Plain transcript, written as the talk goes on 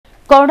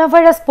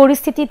Coronavirus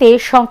পরিস্থিতিতে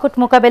সংকট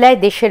মোকাবেলায়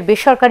দেশের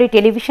বেসরকারি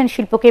টেলিভিশন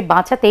শিল্পকে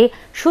বাঁচাতে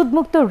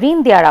সুদমুক্ত ঋণ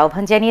দেওয়ার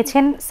আহ্বান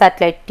জানিয়েছেন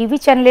স্যাটেলাইট টিভি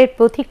চ্যানেলের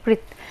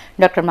পথিকৃৎ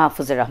ডক্টর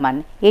মাহফুজুর রহমান।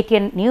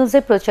 এটিএন নিউজে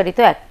প্রচারিত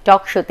এক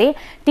টক শোতে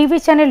টিভি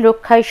চ্যানেল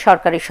রক্ষায়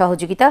সরকারি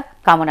সহযোগিতা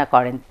কামনা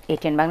করেন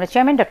ATN Bangla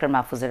chairman doctor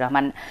Mahfuzur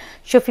Rahman.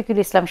 Shafiqul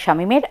Islam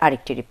শামীমের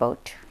আরেকটি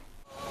রিপোর্ট।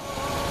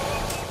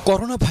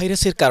 করোনা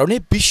ভাইরাসের কারণে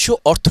বিশ্ব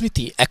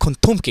অর্থনীতি এখন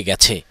থমকে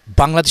গেছে।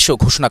 বাংলাদেশেও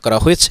ঘোষণা করা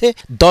হয়েছে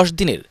 10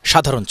 দিনের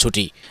সাধারণ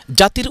ছুটি।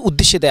 জাতির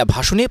উদ্দেশ্যে দেয়া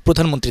ভাষণে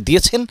প্রধানমন্ত্রী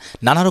দিয়েছেন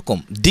নানা রকম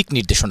দিক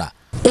নির্দেশনা।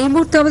 এই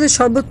মুহূর্তে আমাদের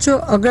সর্বোচ্চ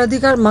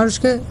অগ্রাধিকার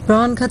মানুষকে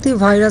প্রাণঘাতী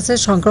ভাইরাসের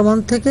সংক্রমণ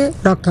থেকে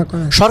রক্ষা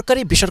করা।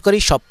 সরকারি বেসরকারি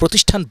সব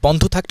প্রতিষ্ঠান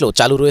বন্ধ থাকলেও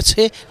চালু রয়েছে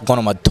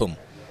গণমাধ্যম।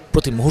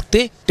 প্রতি মুহূর্তে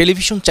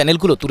টেলিভিশন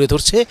চ্যানেলগুলো তুলে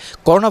ধরছে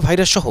করোনা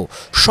ভাইরাস সহ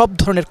সব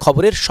ধরনের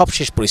খবরের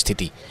সবশেষ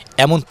পরিস্থিতি।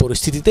 এমন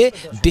পরিস্থিতিতে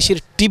দেশের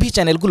টিভি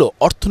চ্যানেলগুলো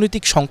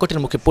অর্থনৈতিক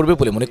সংকটের মুখে পড়বে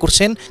বলে মনে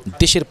করছেন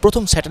দেশের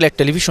প্রথম স্যাটেলাইট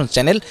টেলিভিশন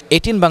চ্যানেল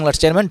এটিএন বাংলার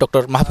চেয়ারম্যান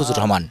ডক্টর মাহফুজুর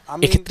রহমান।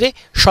 এক্ষেত্রে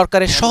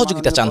সরকারের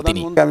সহযোগিতা চান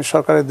তিনি। আমি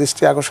সরকারের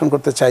দৃষ্টি আকর্ষণ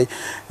করতে চাই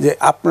যে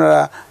আপনারা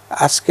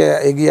আজকে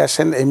এগিয়ে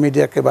আসেন, এই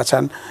মিডিয়াকে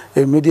বাঁচান,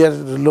 এই মিডিয়ার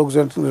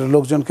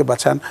লোকজনকে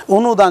বাঁচান।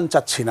 অনুদান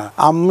চাচ্ছি না,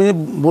 আমি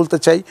বলতে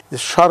চাই যে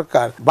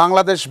সরকার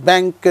বাংলাদেশ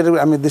ব্যাংকের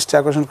আমি দৃষ্টি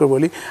আকর্ষণ করে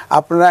বলি,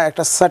 আপনারা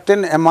একটা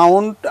সার্টেন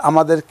অ্যামাউন্ট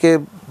আমাদেরকে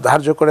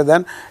ধার্য করে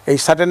দেন। এই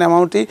সার্টেন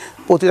অ্যামাউন্টই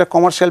প্রতিটা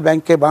কমার্শিয়াল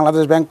ব্যাংকে,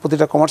 বাংলাদেশ ব্যাংক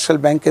প্রতিটা কমার্শিয়াল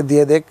ব্যাংকে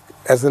দিয়ে দেখ,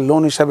 অ্যাজ এ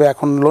লোন হিসাবে,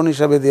 এখন লোন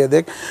হিসাবে দিয়ে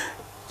দেখ,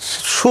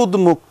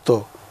 সুদমুক্ত।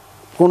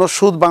 কোনো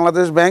সুদ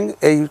বাংলাদেশ ব্যাংক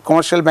এই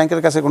কমার্শিয়াল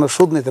ব্যাংকের কাছে কোনো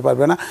সুদ নিতে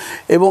পারবে না,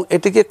 এবং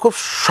এটিকে খুব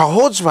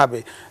সহজভাবে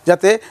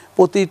যাতে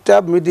প্রতিটা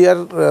মিডিয়ার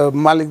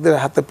মালিকদের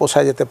হাতে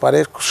পৌঁছায় যেতে পারে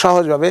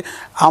সহজভাবে,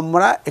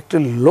 আমরা একটি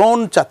লোন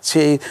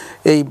চাচ্ছি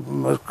এই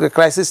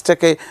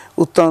ক্রাইসিসটাকে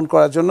উত্তরণ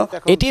করার জন্য।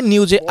 এটিএন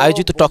নিউজে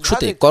আয়োজিত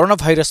টকশোতে করোনা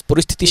ভাইরাস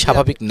পরিস্থিতি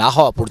স্বাভাবিক না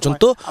হওয়া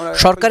পর্যন্ত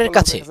সরকারের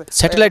কাছে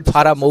স্যাটেলাইট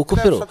ভাড়া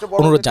মওকুফেরও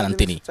অনুরোধ জানান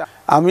তিনি।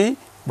 আমি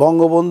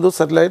বঙ্গবন্ধু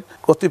স্যাটেলাইট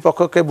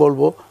কর্তৃপক্ষকে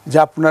বলবো যে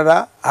আপনারা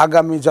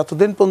আগামী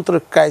যতদিন পর্যন্ত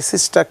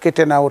ক্রাইসিসটা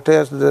কেটে না ওঠে,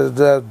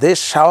 দেশ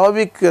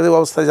স্বাভাবিক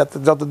অবস্থায়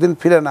যতদিন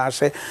ফিরে না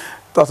আসে,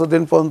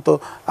 ততদিন পর্যন্ত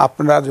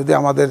আপনারা যদি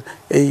আমাদের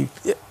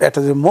এটা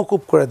যে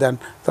মওকুফ করে দেন,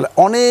 তাহলে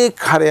অনেক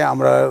হারে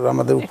আমরা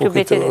আমাদের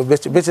উপকৃত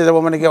বেঁচে যাবো,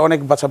 মানে কি অনেক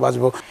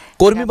বাঁচবো।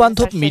 কর্মী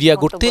বান্ধব মিডিয়া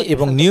গড়তে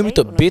এবং নিয়মিত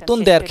বেতন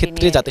দেওয়ার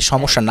ক্ষেত্রে যাতে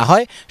সমস্যা না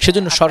হয়,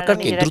 সেজন্য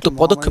সরকারকে দ্রুত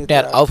পদক্ষেপ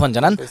নেওয়ার আহ্বান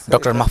জানান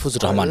ডক্টর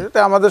মাহফুজুর রহমান।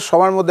 আমাদের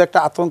সবার মধ্যে একটা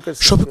আতঙ্কের।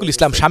 শফিকুল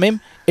ইসলাম শামীম,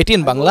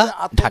 এটিএন বাংলা,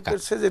 ঢাকা।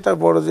 যেটা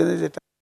বড় জিনিস, যেটা